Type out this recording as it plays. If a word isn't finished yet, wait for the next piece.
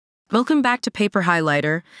Welcome back to Paper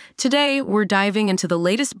Highlighter. Today, we're diving into the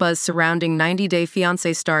latest buzz surrounding 90 Day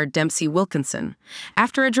Fiancé star Dempsey Wilkinson.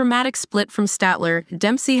 After a dramatic split from Statler,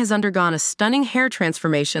 Dempsey has undergone a stunning hair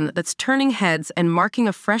transformation that's turning heads and marking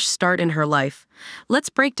a fresh start in her life. Let's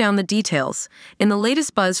break down the details. In the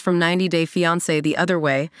latest buzz from 90 Day Fiancé The Other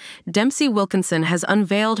Way, Dempsey Wilkinson has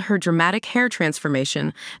unveiled her dramatic hair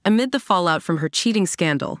transformation amid the fallout from her cheating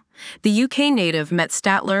scandal. The UK native met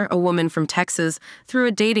Statler, a woman from Texas, through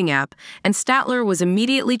a dating app, and Statler was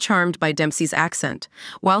immediately charmed by Dempsey's accent.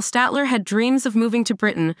 While Statler had dreams of moving to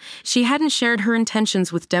Britain, she hadn't shared her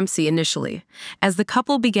intentions with Dempsey initially. As the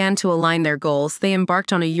couple began to align their goals, they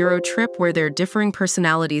embarked on a Euro trip where their differing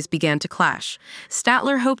personalities began to clash.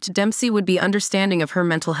 Statler hoped Dempsey would be understanding of her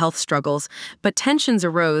mental health struggles, but tensions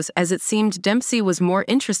arose as it seemed Dempsey was more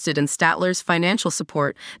interested in Statler's financial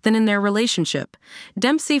support than in their relationship.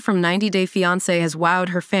 Dempsey from 90 Day Fiancé has wowed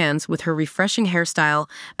her fans with her refreshing hairstyle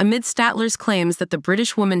amid Statler's claims that the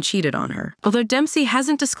British woman cheated on her. Although Dempsey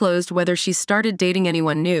hasn't disclosed whether she's started dating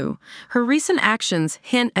anyone new, her recent actions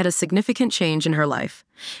hint at a significant change in her life.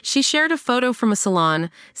 She shared a photo from a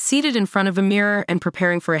salon, seated in front of a mirror and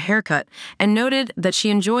preparing for a haircut, and noted that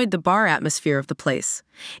she enjoyed the bar atmosphere of the place.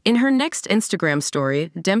 In her next Instagram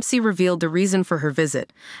story, Dempsey revealed the reason for her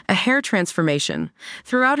visit: a hair transformation.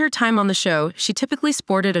 Throughout her time on the show, she typically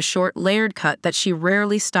sported a short, layered cut that she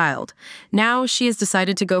rarely styled. Now, she has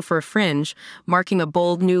decided to go for a fringe, marking a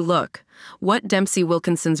bold new look. What Dempsey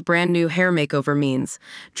Wilkinson's brand new hair makeover means.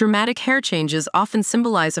 Dramatic hair changes often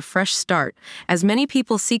symbolize a fresh start, as many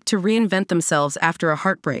people seek to reinvent themselves after a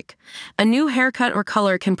heartbreak. A new haircut or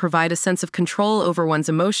color can provide a sense of control over one's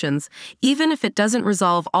emotions, even if it doesn't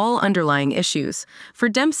resolve all underlying issues. For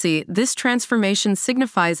Dempsey, this transformation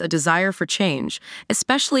signifies a desire for change,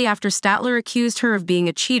 especially after Statler accused her of being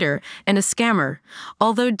a cheater and a scammer.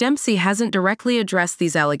 Although Dempsey hasn't directly addressed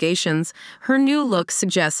these allegations, her new look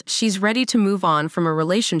suggests she's ready to move on from a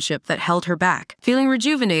relationship that held her back. Feeling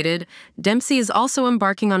rejuvenated, Dempsey is also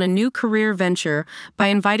embarking on a new career venture by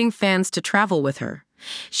inviting fans to travel with her.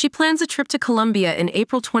 She plans a trip to Colombia in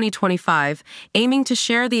April 2025, aiming to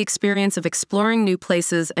share the experience of exploring new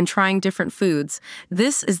places and trying different foods.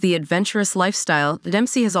 This is the adventurous lifestyle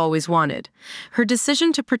Dempsey has always wanted. Her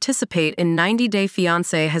decision to participate in 90 Day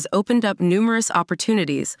Fiancé has opened up numerous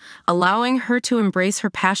opportunities, allowing her to embrace her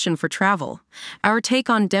passion for travel. Our take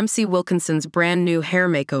on Dempsey Wilkinson's brand new hair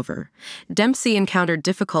makeover. Dempsey encountered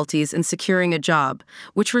difficulties in securing a job,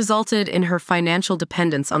 which resulted in her financial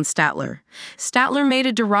dependence on Statler. Statler made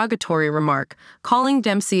a derogatory remark, calling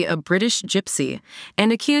Dempsey a British gypsy,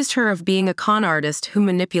 and accused her of being a con artist who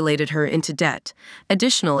manipulated her into debt.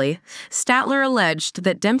 Additionally, Statler alleged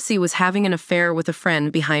that Dempsey was having an affair with a friend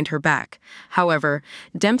behind her back. However,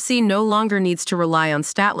 Dempsey no longer needs to rely on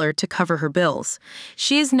Statler to cover her bills.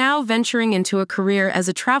 She is now venturing into a career as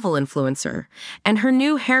a travel influencer, and her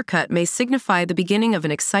new haircut may signify the beginning of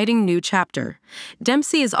an exciting new chapter.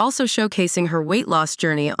 Dempsey is also showcasing her weight loss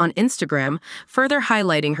journey on Instagram, further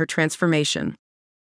highlighting her transformation.